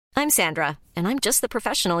I'm Sandra, and I'm just the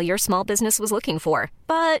professional your small business was looking for.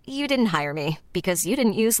 But you didn't hire me because you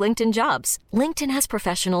didn't use LinkedIn Jobs. LinkedIn has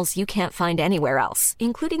professionals you can't find anywhere else,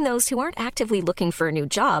 including those who aren't actively looking for a new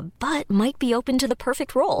job, but might be open to the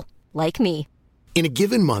perfect role, like me. In a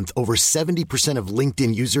given month, over 70% of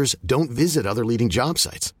LinkedIn users don't visit other leading job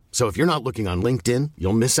sites. So if you're not looking on LinkedIn,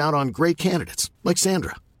 you'll miss out on great candidates like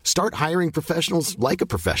Sandra. Start hiring professionals like a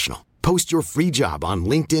professional. Post your free job on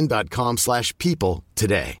linkedin.com/people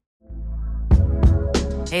today.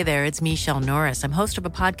 Hey there, it's Michelle Norris. I'm host of a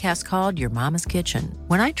podcast called Your Mama's Kitchen.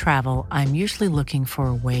 When I travel, I'm usually looking for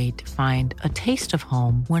a way to find a taste of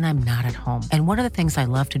home when I'm not at home. And one of the things I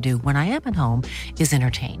love to do when I am at home is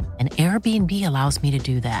entertain. And Airbnb allows me to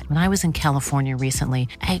do that. When I was in California recently,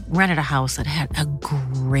 I rented a house that had a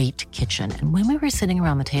great kitchen. And when we were sitting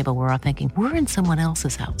around the table, we're all thinking, we're in someone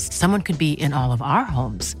else's house. Someone could be in all of our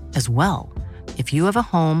homes as well. If you have a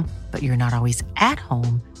home, but you're not always at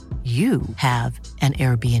home, you have an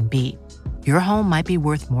Airbnb. Your home might be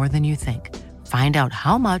worth more than you think. Find out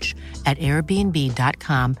how much at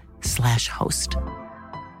airbnb.com/host.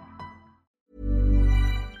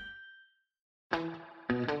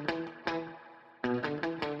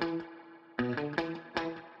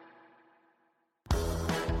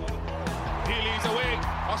 Healy's away,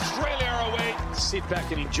 Australia away. Sit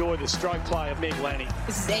back and enjoy the stroke play of Meg Lanning.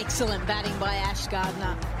 This is excellent batting by Ash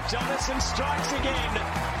Gardner. Jonathan strikes again.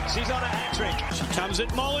 She's on a hat-trick. She comes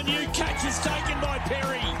at Molyneux. Catch is taken by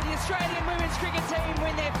Perry. The Australian women's cricket team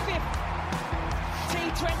win their 5th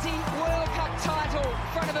T20 World Cup title in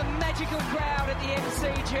front of a magical crowd at the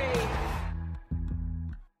MCG.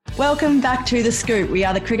 Welcome back to The Scoop. We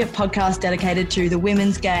are the cricket podcast dedicated to the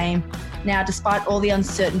women's game. Now, despite all the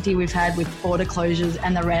uncertainty we've had with border closures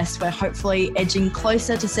and the rest, we're hopefully edging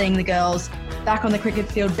closer to seeing the girls back on the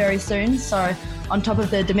cricket field very soon. So on top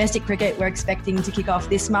of the domestic cricket, we're expecting to kick off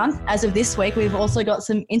this month. As of this week, we've also got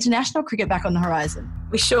some international cricket back on the horizon.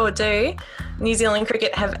 We sure do. New Zealand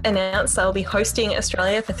Cricket have announced they'll be hosting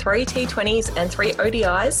Australia for 3 T20s and 3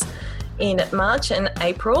 ODIs in March and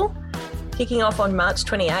April, kicking off on March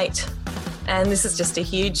 28. And this is just a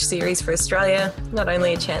huge series for Australia, not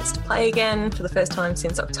only a chance to play again for the first time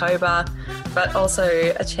since October, but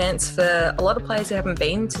also a chance for a lot of players who haven't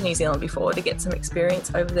been to New Zealand before to get some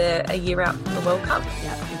experience over there a year out from the World Cup.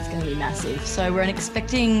 Yeah, it's going to be massive. So we're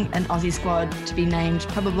expecting an Aussie squad to be named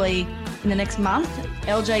probably in the next month.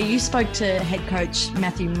 LJ, you spoke to head coach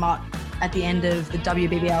Matthew Mott at the end of the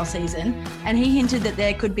WBBL season, and he hinted that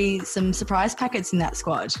there could be some surprise packets in that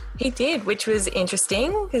squad. He did, which was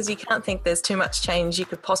interesting because you can't think there's too much change you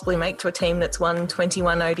could possibly make to a team that's won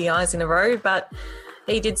 21 ODIs in a row, but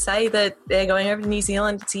he did say that they're going over to New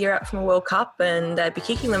Zealand. It's a year out from a World Cup, and they'd be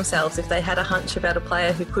kicking themselves if they had a hunch about a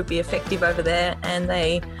player who could be effective over there and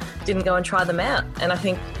they didn't go and try them out. And I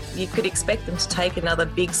think you could expect them to take another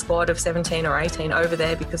big squad of 17 or 18 over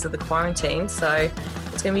there because of the quarantine. So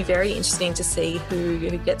it's going to be very interesting to see who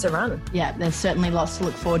gets a run. Yeah, there's certainly lots to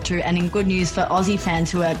look forward to. And in good news for Aussie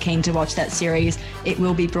fans who are keen to watch that series, it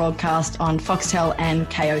will be broadcast on Foxtel and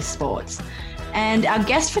KO Sports. And our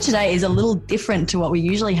guest for today is a little different to what we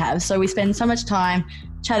usually have. So we spend so much time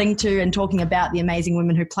chatting to and talking about the amazing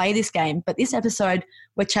women who play this game. But this episode,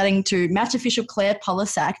 we're chatting to match official Claire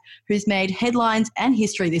Polosak, who's made headlines and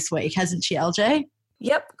history this week, hasn't she, LJ?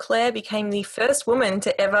 Yep, Claire became the first woman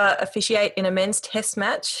to ever officiate in a men's test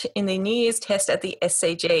match in the New Year's test at the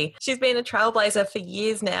SCG. She's been a trailblazer for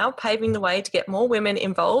years now, paving the way to get more women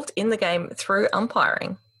involved in the game through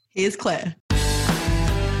umpiring. Here's Claire.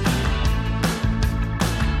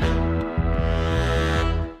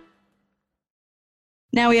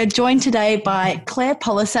 Now we are joined today by Claire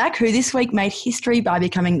Polosak, who this week made history by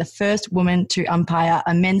becoming the first woman to umpire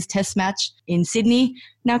a men's test match in Sydney.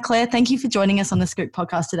 Now, Claire, thank you for joining us on the Scoop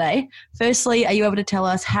podcast today. Firstly, are you able to tell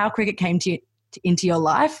us how cricket came into your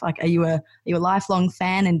life? Like, are you a lifelong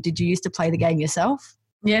fan, and did you used to play the game yourself?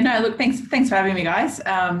 Yeah, no, look, thanks for having me, guys.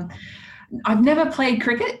 I've never played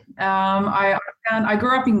cricket. I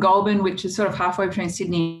grew up in Goulburn, which is sort of halfway between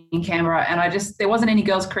Sydney and Canberra, and there wasn't any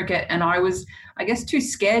girls' cricket, and I was, I guess, too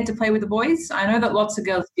scared to play with the boys. I know that lots of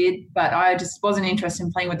girls did, but I just wasn't interested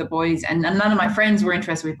in playing with the boys, and none of my friends were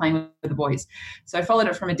interested in playing with the boys. So I followed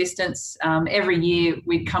it from a distance. Every year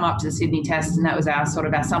we'd come up to the Sydney Test, and that was our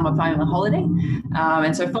summer family holiday.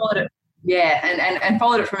 And so followed it. Yeah, and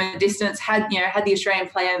followed it from a distance. Had the Australian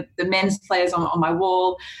player, the men's players on my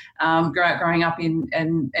wall, growing up in,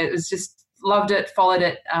 and it was just loved it, followed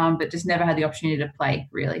it, but just never had the opportunity to play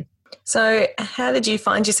really. So how did you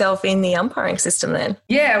find yourself in the umpiring system then?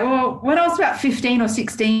 Yeah, well, when I was about 15 or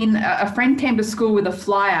 16, a friend came to school with a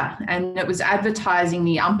flyer and it was advertising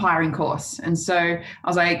the umpiring course. And so I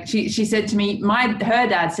was like, she said to me, her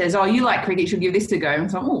dad says, oh, you like cricket, you should give this a go. And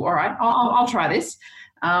so I'm, oh, all right, I'll try this.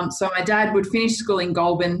 So my dad would finish school in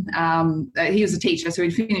Goulburn. He was a teacher, so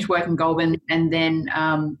he'd finish work in Goulburn. And then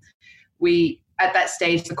at that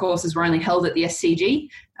stage, the courses were only held at the SCG.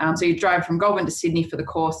 So you drive from Goulburn to Sydney for the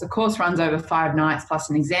course. The course runs over 5 nights plus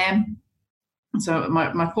an exam. So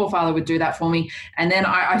my poor father would do that for me. And then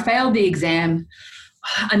I failed the exam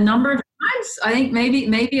a number of times. I think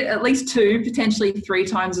maybe at least 2, potentially 3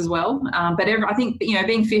 times as well. But I think,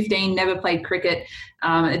 being 15, never played cricket,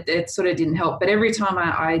 it sort of didn't help. But every time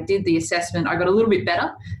I did the assessment, I got a little bit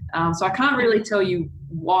better. So I can't really tell you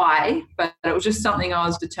why, but it was just something I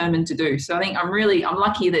was determined to do. So I think I'm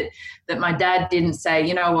lucky that my dad didn't say,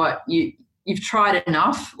 you know what, you've tried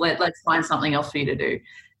enough, let's find something else for you to do.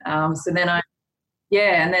 So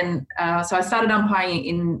I started umpiring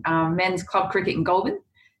in men's club cricket in Goulburn.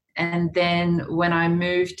 And then when I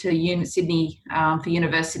moved to Sydney for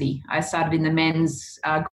university, I started in the men's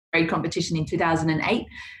grade competition in 2008.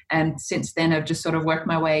 And since then I've just sort of worked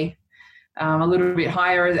my way a little bit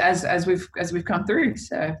higher as we've come through.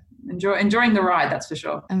 So enjoying the ride, that's for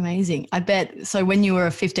sure. Amazing. I bet, so when you were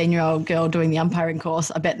a 15-year-old girl doing the umpiring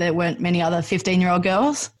course, I bet there weren't many other 15-year-old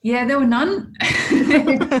girls? Yeah, there were none.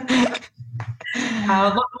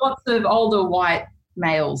 Lots of older white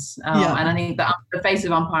males. And I think the face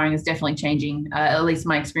of umpiring is definitely changing, at least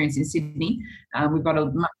my experience in Sydney. We've got a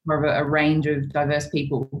much more of a range of diverse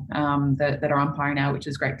people that are umpiring now, which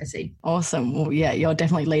is great to see. Awesome. Well, yeah, you're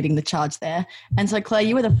definitely leading the charge there. And so, Claire,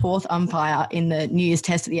 you were the 4th umpire in the New Year's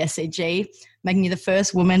Test at the SCG, making you the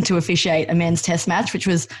first woman to officiate a men's test match, which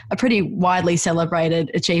was a pretty widely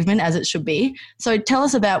celebrated achievement, as it should be. So tell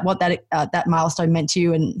us about what that milestone meant to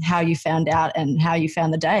you and how you found out and how you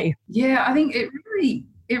found the day. Yeah, I think it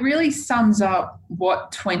really sums up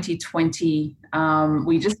what 2020,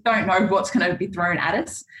 we just don't know what's going to be thrown at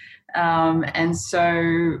us. And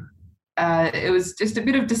so it was just a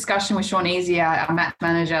bit of discussion with Sean Easy, our match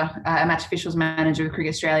manager, match officials manager of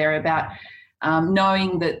Cricket Australia, about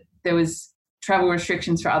knowing that there was travel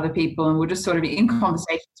restrictions for other people, and we're just sort of in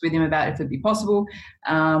conversations with him about if it'd be possible.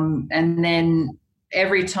 And then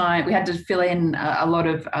every time we had to fill in a lot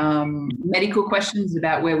of medical questions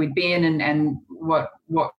about where we'd been and what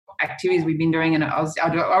activities we'd been doing. And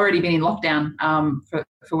I'd already been in lockdown for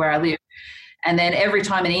where I live. And then every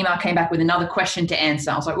time an email came back with another question to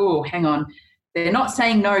answer, I was like, oh, hang on. They're not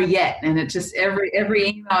saying no yet. And it just every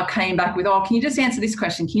email came back with, oh, can you just answer this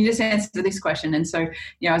question? Can you just answer this question? And so,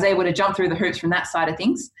 I was able to jump through the hoops from that side of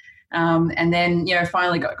things. And then,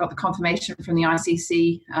 finally got the confirmation from the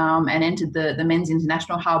ICC and entered the Men's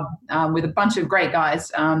International Hub with a bunch of great guys.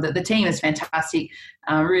 The team is fantastic.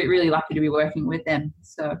 Really lucky to be working with them.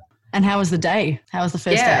 So. And how was the day? How was the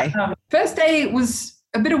first day? First day was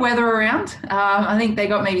a bit of weather around. I think they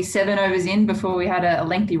got maybe 7 overs in before we had a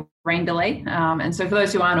lengthy rain delay. And so for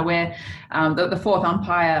those who aren't aware, the 4th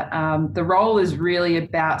umpire, the role is really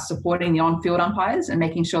about supporting the on-field umpires and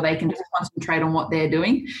making sure they can just concentrate on what they're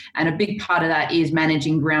doing. And a big part of that is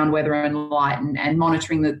managing ground weather and light and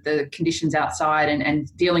monitoring the conditions outside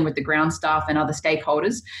and dealing with the ground staff and other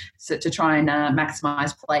stakeholders to try and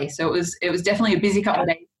maximise play. So it was definitely a busy couple of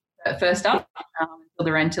days first up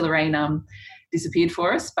until the rain disappeared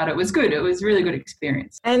for us, but it was good. It was a really good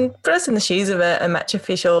experience. And put us in the shoes of a match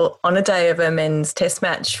official on a day of a men's test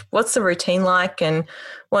match. What's the routine like, and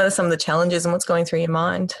what are some of the challenges, and what's going through your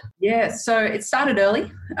mind? Yeah, so it started early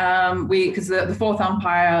because the 4th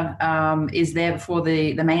umpire is there before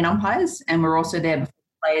the main umpires, and we're also there before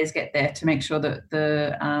the players get there to make sure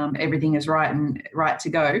that everything is right to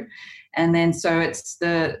go. And then so it's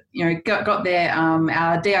got there.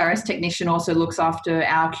 Our DRS technician also looks after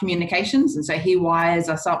our communications. And so he wires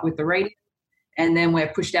us up with the radio. And then we're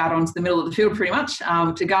pushed out onto the middle of the field pretty much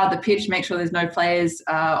to guard the pitch, make sure there's no players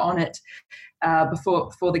on it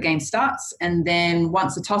before the game starts. And then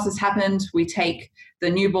once the toss has happened, we take the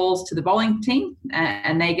new balls to the bowling team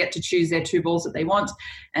and they get to choose their 2 balls that they want.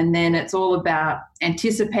 And then it's all about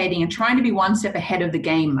anticipating and trying to be one step ahead of the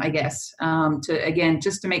game, I guess,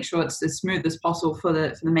 just to make sure it's as smooth as possible for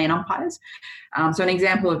the main umpires. So an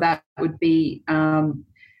example of that would be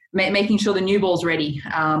making sure the new ball's ready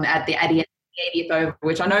at the 80th over,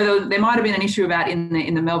 which I know there might have been an issue about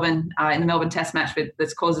in the Melbourne Test match, but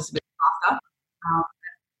that's caused us a bit of after.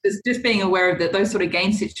 Just being aware of those sort of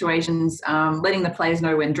game situations, letting the players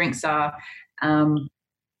know when drinks are,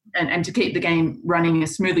 and to keep the game running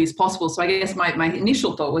as smoothly as possible. So I guess my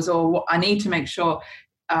initial thought was, I need to make sure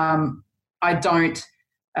I don't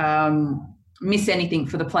miss anything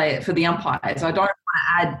for the umpires. I don't want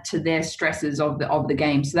to add to their stresses of the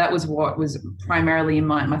game. So that was what was primarily in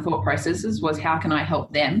my thought processes, was how can I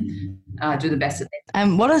help them do the best at it.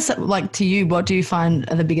 And what is, like, to you, what do you find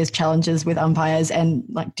are the biggest challenges with umpires? And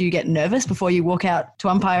like, do you get nervous before you walk out to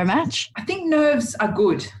umpire a match? I think nerves are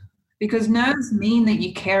good, because nerves mean that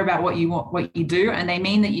you care about what you do, and they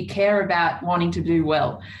mean that you care about wanting to do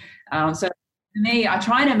well. So for me, I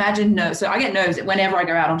try and imagine nerves. So I get nerves whenever I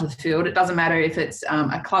go out onto the field. It doesn't matter if it's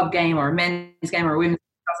a club game or a men's game or a women's game.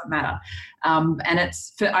 It doesn't matter. And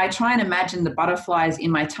I try and imagine the butterflies in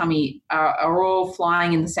my tummy are all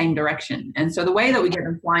flying in the same direction. And so the way that we get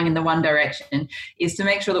them flying in the one direction is to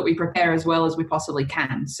make sure that we prepare as well as we possibly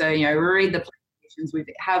can. So, we read the play conditions, we've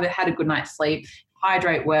had a good night's sleep,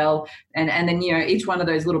 hydrate well, and then each one of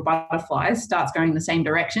those little butterflies starts going in the same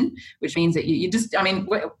direction, which means that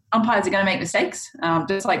umpires are going to make mistakes,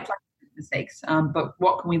 just like players make mistakes, but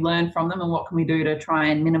what can we learn from them, and what can we do to try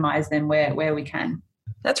and minimize them where we can?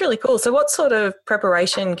 That's really cool. So what sort of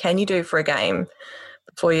preparation can you do for a game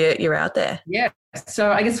before you're out there? Yeah,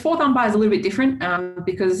 so I guess fourth umpire is a little bit different,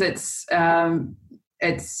 because fourth umpire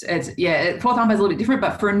is a little bit different,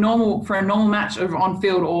 but for a normal match of on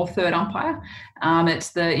field or third umpire, it's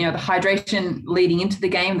the hydration leading into the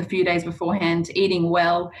game, the few days beforehand, eating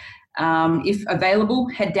well. If available,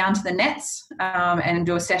 head down to the nets and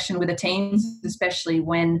do a session with the teams, especially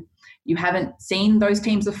when you haven't seen those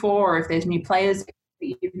teams before, or if there's new players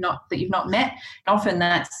that you've not met. Often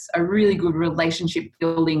that's a really good relationship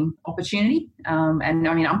building opportunity. And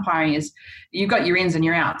I mean, umpiring is, you've got your ins and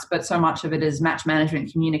your outs, but so much of it is match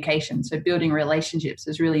management, communication. So building relationships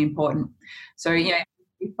is really important. So,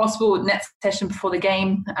 if possible, net session before the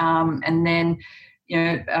game, and then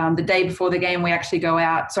the day before the game we actually go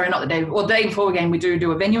out. Sorry, not the day. Well, the day before the game we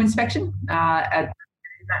do a venue inspection at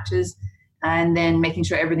matches. And then making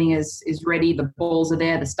sure everything is ready, the balls are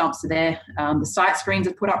there, the stumps are there, the sight screens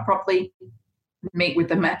are put up properly, meet with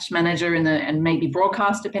the match manager and maybe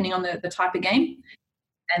broadcast depending on the type of game.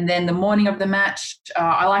 And then the morning of the match,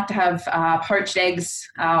 I like to have poached eggs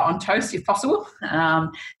on toast if possible.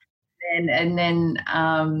 And then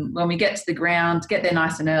when we get to the ground, get there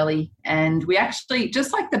nice and early. And we actually,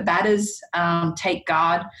 just like the batters take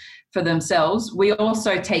guard for themselves, we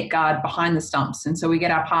also take guard behind the stumps. And so we get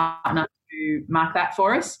our partner to mark that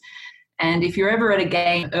for us. And if you're ever at a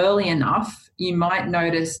game early enough, you might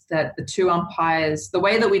notice that the two umpires, the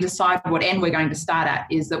way that we decide what end we're going to start at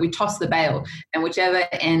is that we toss the bail, and whichever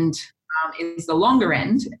end is the longer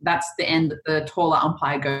end, that's the end that the taller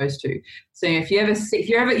umpire goes to. So if you ever,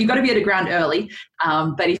 you've got to be at a ground early,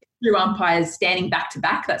 but if two umpires standing back to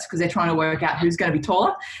back, that's because they're trying to work out who's going to be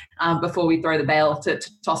taller before we throw the bail to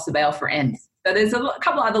toss the bail for ends. So there's a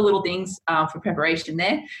couple other little things for preparation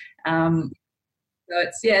there. So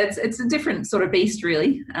it's a different sort of beast,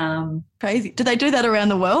 really. Crazy. Do they do that around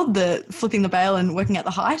the world, the flipping the bail and working out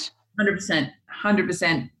the height?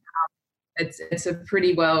 100%. It's a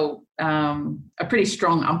pretty a pretty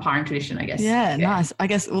strong umpiring tradition, I guess. Yeah, nice. I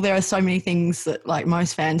guess, there are so many things that like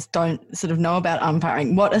most fans don't sort of know about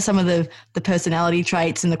umpiring. What are some of the personality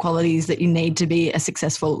traits and the qualities that you need to be a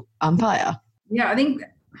successful umpire? Yeah, I think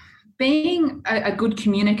being a good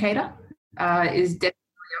communicator is definitely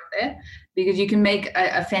up there, because you can make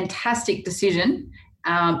a fantastic decision,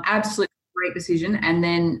 absolutely great decision, and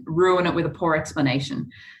then ruin it with a poor explanation.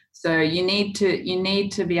 So you need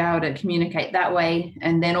to be able to communicate that way,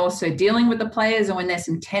 and then also dealing with the players, and when there's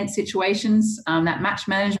some tense situations, that match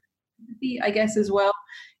management, I guess, as well,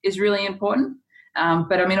 is really important.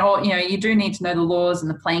 But I mean, you do need to know the laws and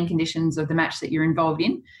the playing conditions of the match that you're involved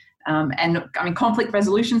in, and I mean conflict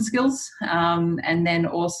resolution skills, and then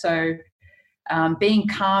also being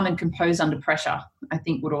calm and composed under pressure, I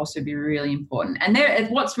think, would also be really important. And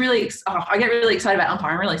what's really, I get really excited about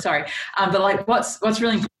umpiring, I'm really sorry. But like what's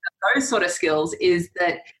really important about those sort of skills is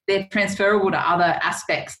that they're transferable to other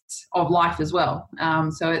aspects of life as well.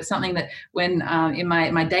 So it's something that when in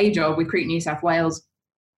my day job with Cricket New South Wales,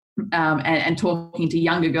 and talking to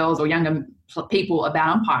younger girls or younger people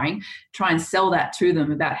about umpiring, try and sell that to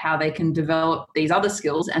them about how they can develop these other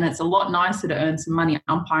skills. And it's a lot nicer to earn some money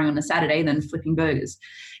umpiring on a Saturday than flipping burgers,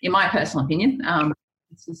 in my personal opinion.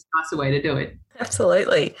 It's just a nicer way to do it.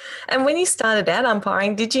 Absolutely. And when you started out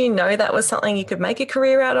umpiring, did you know that was something you could make a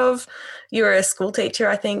career out of? You were a school teacher,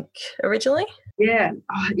 I think, originally? Yeah.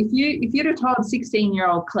 If you'd have told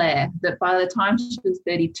 16-year-old Claire that by the time she was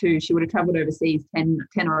 32, she would have travelled overseas 10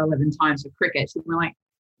 or 11 times for cricket, she'd be like,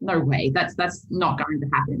 no way, that's not going to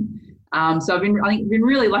happen. So I've been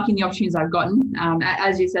really lucky in the opportunities I've gotten.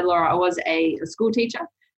 As you said, Laura, I was a school teacher.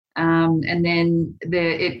 And then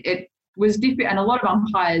it was different, and a lot of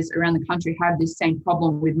umpires around the country have this same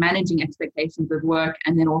problem with managing expectations of work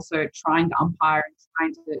and then also trying to umpire and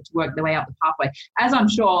trying to work their way up the pathway. As I'm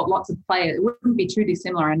sure lots of players, it wouldn't be too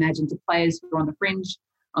dissimilar, I imagine, to players who are on the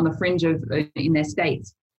fringe of in their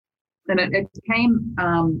states. And it became,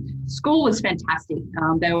 school was fantastic.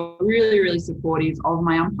 They were really, really supportive of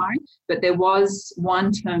my umpiring, but there was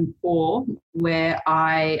one term 4 where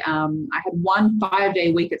I had 1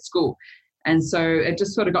 5-day week at school. And so it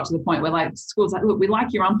just sort of got to the point where like school's like, look, we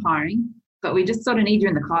like your umpiring, but we just sort of need you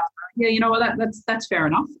in the class. Yeah, you know what, that's fair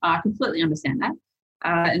enough. I completely understand that.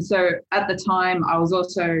 And so at the time, I was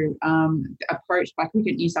also approached by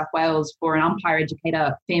Cricket New South Wales for an umpire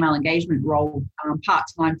educator female engagement role,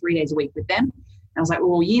 part-time, 3 days a week with them. And I was like,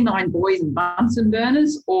 well, year 9 boys and Bunsen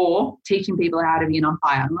burners, or teaching people how to be an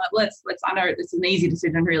umpire. I'm like, let's. I know it's an easy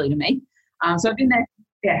decision really to make. So I've been there.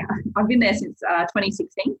 Yeah, I've been there since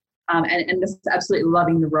 2016. And just absolutely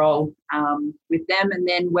loving the role with them. And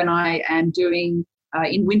then when I am doing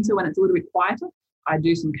in winter, when it's a little bit quieter, I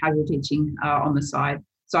do some casual teaching on the side.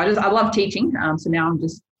 So I love teaching. So now I'm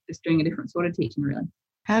just doing a different sort of teaching, really.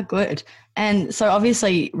 How good. And so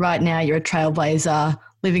obviously right now you're a trailblazer,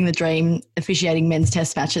 living the dream, officiating men's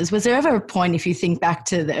test matches. Was there ever a point, if you think back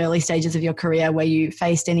to the early stages of your career, where you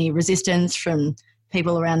faced any resistance from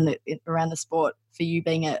people around the sport for you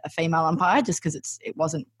being a female umpire, just because it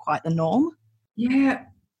wasn't quite the norm? Yeah,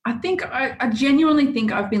 I think I genuinely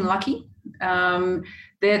think I've been lucky.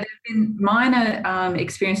 There have been minor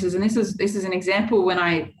experiences, and this is an example when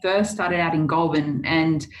I first started out in Goulburn,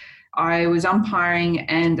 and I was umpiring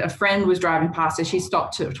and a friend was driving past her. She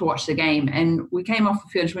stopped to watch the game, and we came off the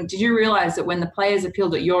field. She went, did you realise that when the players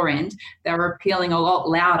appealed at your end, they were appealing a lot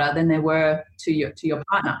louder than they were to your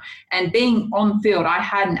partner? And being on field, I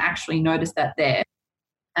hadn't actually noticed that there.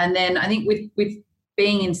 And then I think with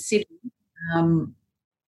being in Sydney, I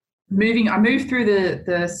moved through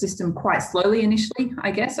the system quite slowly initially,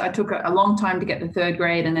 I guess. I took a long time to get to 3rd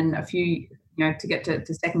grade, and then a few, to get to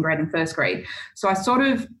 2nd grade and 1st grade. So I sort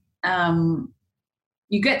of,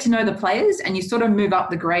 you get to know the players and you sort of move up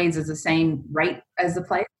the grades as the same rate as the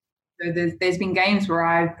players. So there's been games where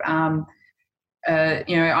I've,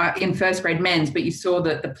 in 1st grade men's, but you saw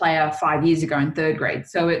the player 5 years ago in 3rd grade.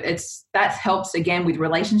 So that helps again with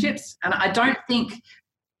relationships. And I don't think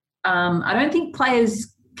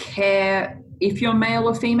players care if you're male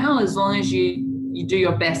or female, as long as you do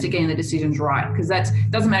your best at getting the decisions right. Because that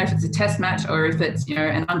doesn't matter if it's a test match or if it's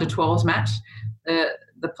an under 12s match.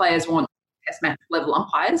 The players want test match level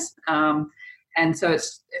umpires, and so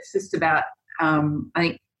it's just about I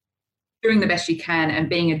think doing the best you can and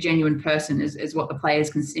being a genuine person is what the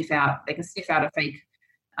players can sniff out. They can sniff out a fake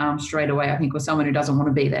straight away, I think, or someone who doesn't want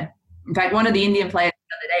to be there. In fact, one of the Indian players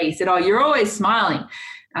the other day, he said, "Oh, you're always smiling."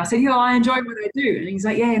 And I said, "Yeah, I enjoy what I do," and he's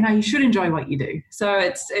like, "Yeah, no, you should enjoy what you do." So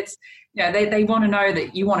it's they want to know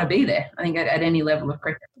that you want to be there, I think, at any level of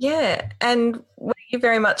cricket. Yeah, and were you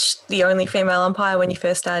very much the only female umpire when you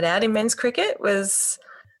first started out in men's cricket? Were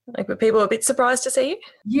people a bit surprised to see you?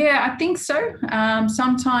 Yeah, I think so.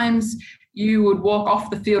 Sometimes you would walk off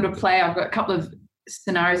the field of play. I've got a couple of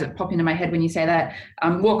scenarios that pop into my head when you say that.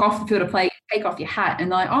 Walk off the field of play, take off your hat, and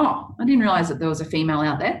like, oh, I didn't realise that there was a female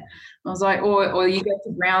out there. I was like, or you go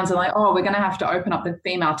to grounds and like, oh, we're going to have to open up the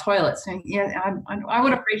female toilets. So, yeah, I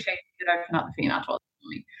would appreciate if you could open up the female toilets for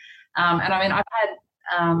me. And I mean, I've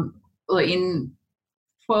had, in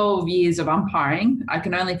 12 years of umpiring, I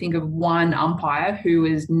can only think of one umpire who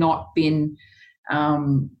has not been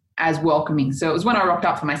as welcoming. So it was when I rocked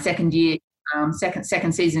up for my second year,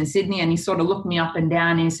 second season in Sydney, and he sort of looked me up and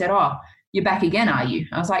down and he said, "Oh, you're back again, are you?"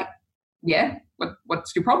 I was like, "Yeah,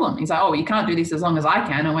 what's your problem?" He's like, "Oh, you can't do this as long as I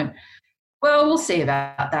can." I went, "Well, we'll see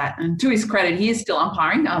about that." And to his credit, he is still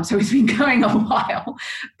umpiring, so he's been going a while.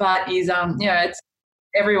 But he's, it's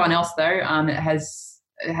everyone else though.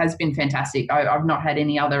 It has been fantastic. I've not had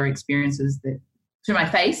any other experiences that, to my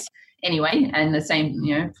face anyway, and the same,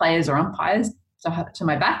 players or umpires to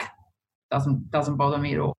my back doesn't bother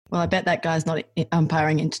me at all. Well, I bet that guy's not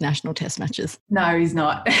umpiring international test matches. No, he's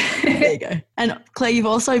not. There you go. And Claire, you've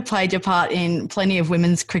also played your part in plenty of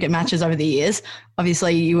women's cricket matches over the years.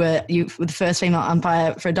 Obviously, you were the first female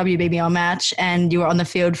umpire for a WBBL match, and you were on the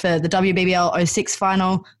field for the WBBL 06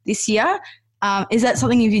 final this year. Is that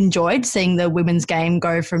something you've enjoyed, seeing the women's game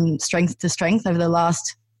go from strength to strength over the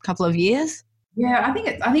last couple of years? Yeah, I think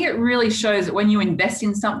it really shows that when you invest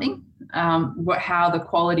in something, how the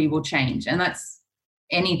quality will change, and that's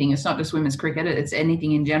anything. It's not just women's cricket; it's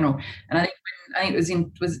anything in general. And I think I think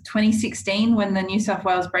it was 2016 when the New South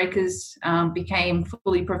Wales Breakers became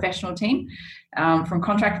fully professional team from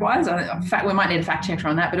contract-wise. In fact, we might need a fact checker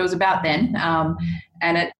on that, but it was about then.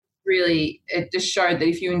 And it just showed that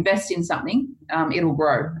if you invest in something, it'll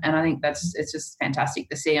grow. And I think it's just fantastic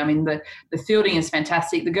to see. I mean, the fielding is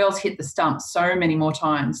fantastic. The girls hit the stumps so many more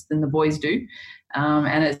times than the boys do.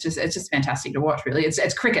 And it's just fantastic to watch, really.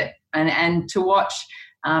 It's cricket. And to watch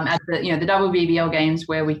at the WBBL games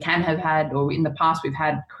where we can have had, or in the past we've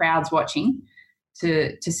had crowds watching,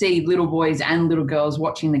 to see little boys and little girls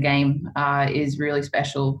watching the game is really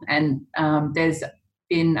special. And there's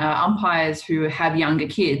been umpires who have younger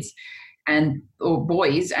kids or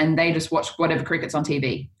boys, and they just watch whatever cricket's on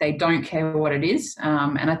TV. They don't care what it is.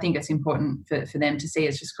 And I think it's important for them to see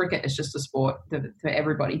it's just cricket. It's just a sport for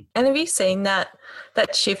everybody. And have you seen that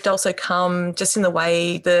shift also come just in the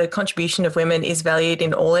way the contribution of women is valued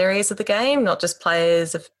in all areas of the game, not just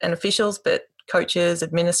players and officials, but coaches,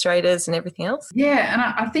 administrators and everything else? Yeah, and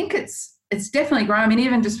I think it's definitely grown. I mean,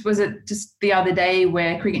 even just the other day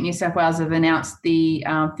where Cricket New South Wales have announced the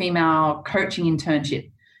female coaching internship.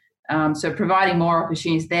 So providing more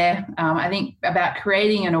opportunities there. I think about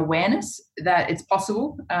creating an awareness that it's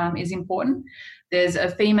possible is important. There's a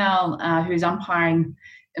female who's umpiring.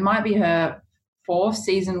 It might be her fourth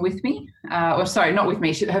season with me. Not with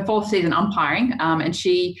me. Her fourth season umpiring. And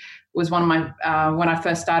she was one of my, when I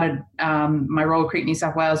first started my role at Cricket New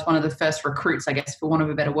South Wales, one of the first recruits, I guess, for want of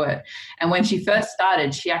a better word. And when she first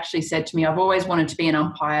started, she actually said to me, I've always wanted to be an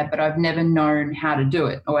umpire, but I've never known how to do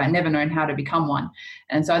it, or I've never known how to become one.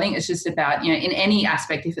 And so I think it's just about, in any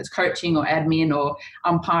aspect, if it's coaching or admin or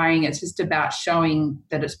umpiring, it's just about showing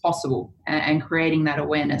that it's possible and creating that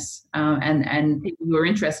awareness. And people who are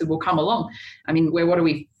interested will come along. I mean, what are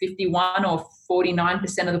we, 51 or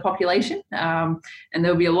 49% of the population? And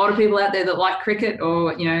there'll be a lot of people out there that like cricket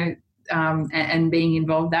or, and being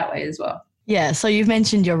involved that way as well. Yeah, so you've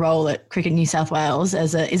mentioned your role at Cricket New South Wales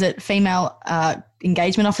is it female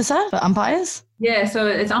engagement officer for umpires? Yeah, so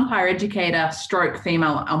it's umpire educator /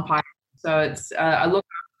 female umpire. So it's I look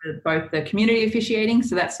after both the community officiating,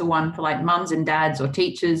 so that's the one for like mums and dads or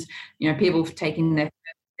teachers, people taking their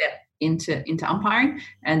first step into umpiring,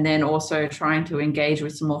 and then also trying to engage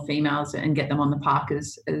with some more females and get them on the park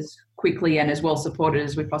as quickly and as well supported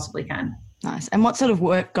as we possibly can. Nice. And what sort of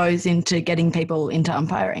work goes into getting people into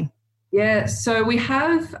umpiring? Yeah, so we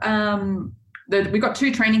have we've got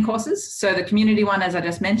 2 training courses. So the community one, as I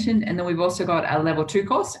just mentioned, and then we've also got a level 2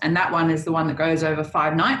 course, and that one is the one that goes over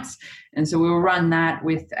 5 nights. And so we will run that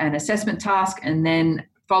with an assessment task, and then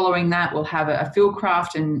following that, we'll have a field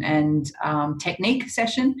craft and technique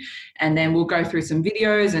session, and then we'll go through some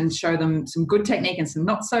videos and show them some good technique and some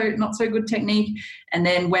not so good technique. And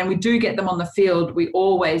then when we do get them on the field,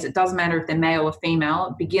 it doesn't matter if they're male or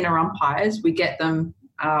female, beginner umpires, we get them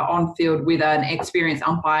on field with an experienced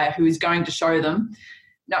umpire who is going to show them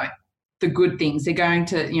the good things. They're going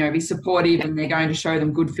to be supportive, and they're going to show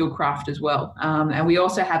them good field craft as well. And we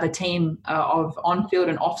also have a team of on-field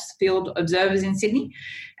and off-field observers in Sydney,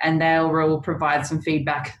 and they'll provide some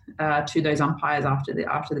feedback to those umpires after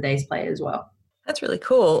the day's play as well. That's really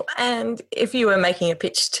cool. And if you were making a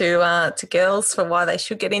pitch to girls for why they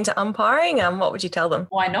should get into umpiring, what would you tell them?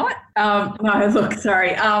 Why not? No, look,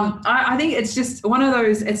 sorry. I think it's just one of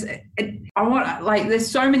those.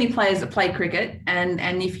 There's so many players that play cricket,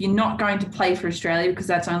 and if you're not going to play for Australia, because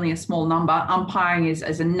that's only a small number, umpiring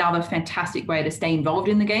is another fantastic way to stay involved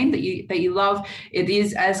in the game that you love. It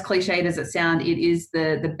is, as cliched as it sounds, it is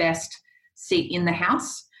the best seat in the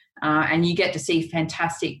house, and you get to see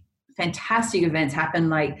fantastic events happen,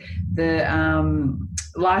 like the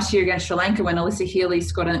last year against Sri Lanka when Alyssa Healy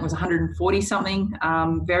scored, I think it was 140 something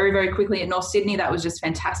very, very quickly at North Sydney. That was just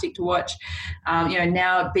fantastic to watch.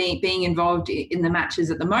 Now being involved in the matches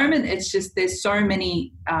at the moment, it's just there's so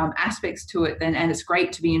many aspects to it, and it's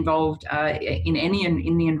great to be involved in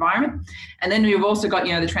the environment. And then we've also got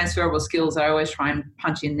the transferable skills that I always try and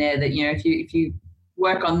punch in there, that if you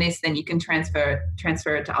work on this, then you can transfer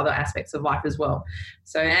it to other aspects of life as well.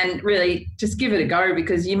 So, and really just give it a go,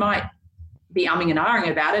 because you might be umming and ahhing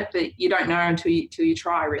about it, but you don't know until you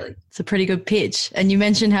try, really. It's a pretty good pitch. And you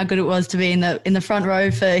mentioned how good it was to be in the front row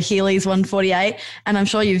for Healy's 148. And I'm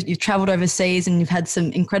sure you've travelled overseas and you've had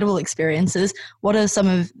some incredible experiences. What are some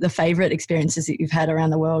of the favourite experiences that you've had around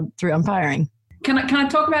the world through umpiring? Can I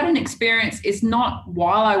talk about an experience? It's not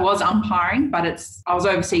while I was umpiring, but I was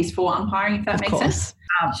overseas for umpiring, if that makes sense.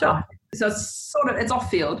 Sure. So it's off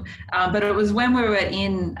field, but it was when we were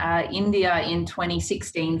in India in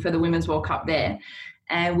 2016 for the Women's World Cup there,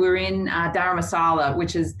 and we were in Dharamsala,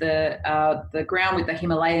 which is the ground with the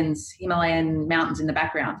Himalayan mountains in the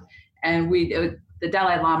background. and the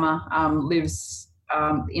Dalai Lama lives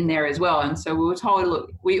in there as well. And so we were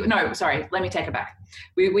told, let me take it back.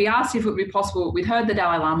 We asked if it would be possible. We'd heard the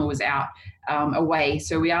Dalai Lama was out away,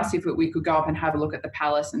 so we asked if we could go up and have a look at the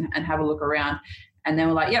palace and have a look around. And then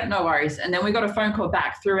we're like, yep, no worries. And then we got a phone call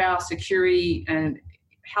back through our security, and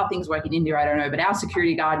how things work in India, I don't know, but our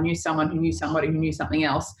security guard knew someone who knew somebody who knew something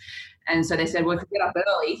else. And so they said, well, if you get up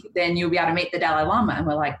early, then you'll be able to meet the Dalai Lama. And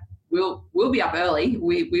we're like, we'll be up early.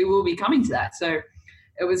 We will be coming to that. So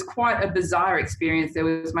it was quite a bizarre experience. There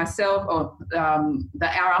was myself,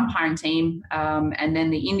 our umpiring team, and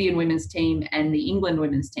then the Indian women's team and the England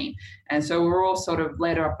women's team. And so we're all sort of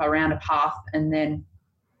led up around a path, and then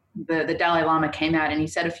the Dalai Lama came out and he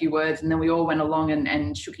said a few words, and then we all went along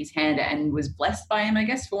and shook his hand and was blessed by him, I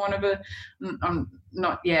guess, for want of a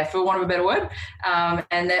better word.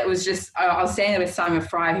 And that was just, I was standing there with Simon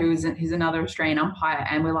Fry, who's another Australian umpire,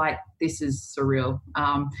 and we're like, this is surreal.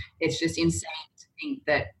 It's just insane to think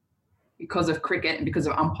that because of cricket and because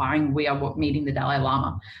of umpiring, we are meeting the Dalai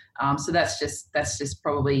Lama. So that's just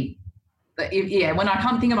probably, when I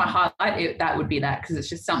can't think of my highlight, that would be that, because it's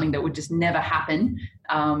just something that would just never happen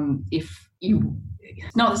if you.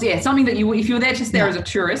 Something that if you were there just there as a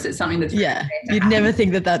tourist, it's something that's you'd never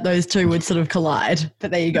think that those two would sort of collide,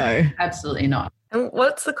 but there you go. Absolutely not. And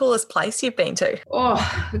what's the coolest place you've been to?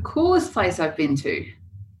 Oh, the coolest place I've been to,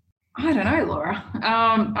 I don't know, Laura.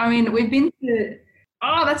 I mean, we've been to.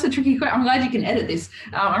 Oh, that's a tricky question. I'm glad you can edit this.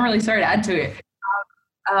 I'm really sorry to add to it.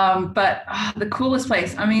 But the coolest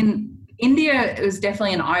place, I mean, India was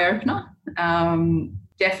definitely an eye-opener.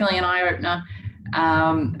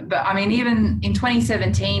 But I mean, even in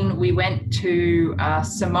 2017, we went to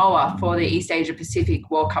Samoa for the East Asia Pacific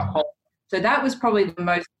World Cup hole. So that was probably the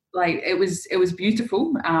most, it was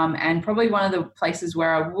beautiful, and probably one of the places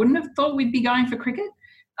where I wouldn't have thought we'd be going for cricket.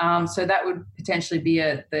 So that would potentially be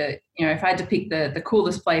if I had to pick the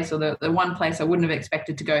coolest place, or the one place I wouldn't have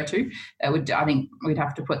expected to go to, I think we'd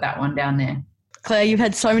have to put that one down there. Claire, you've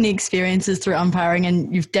had so many experiences through umpiring,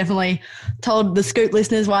 and you've definitely told the Scoop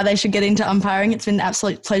listeners why they should get into umpiring. It's been an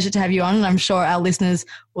absolute pleasure to have you on, and I'm sure our listeners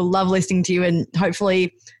will love listening to you and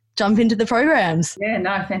hopefully jump into the programs. Yeah,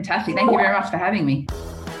 no, fantastic. Thank you very much for having me.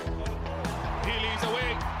 Healy's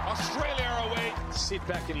away, Australia away. Sit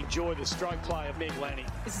back and enjoy the stroke play of Meg Lanning.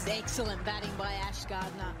 This is excellent batting by Ash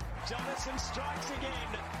Gardner. Jonathan strikes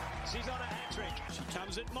again. She's on a hat-trick. She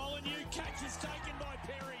comes at Molyneux. Catch is taken by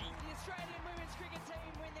Perry. The Australian women's cricket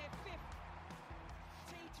team win their 5th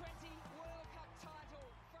T20 World Cup title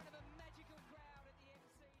in front of a magical crowd at the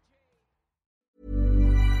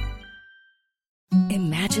MCG.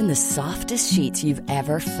 Imagine the softest sheets you've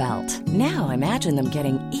ever felt. Now imagine them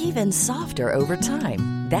getting even softer over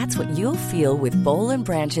time. That's what you'll feel with Boll &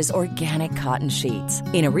 Branch's organic cotton sheets.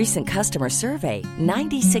 In a recent customer survey,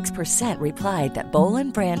 96% replied that Boll &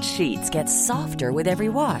 Branch sheets get softer with every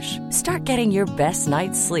wash. Start getting your best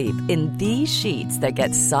night's sleep in these sheets that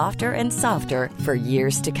get softer and softer for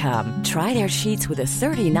years to come. Try their sheets with a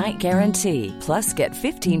 30-night guarantee. Plus, get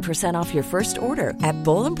 15% off your first order at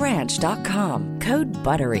bollandbranch.com. Code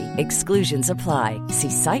BUTTERY. Exclusions apply. See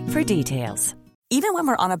site for details. Even when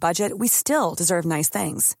we're on a budget, we still deserve nice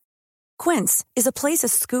things. Quince is a place to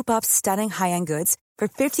scoop up stunning high-end goods for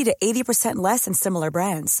 50 to 80% less than similar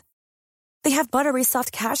brands. They have buttery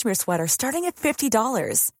soft cashmere sweaters starting at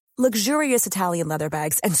 $50, luxurious Italian leather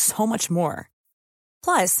bags, and so much more.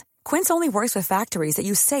 Plus, Quince only works with factories that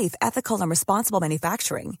use safe, ethical, and responsible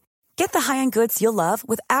manufacturing. Get the high-end goods you'll love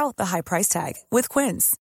without the high price tag with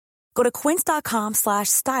Quince. Go to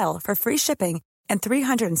quince.com/style for free shipping and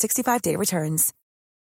 365-day returns.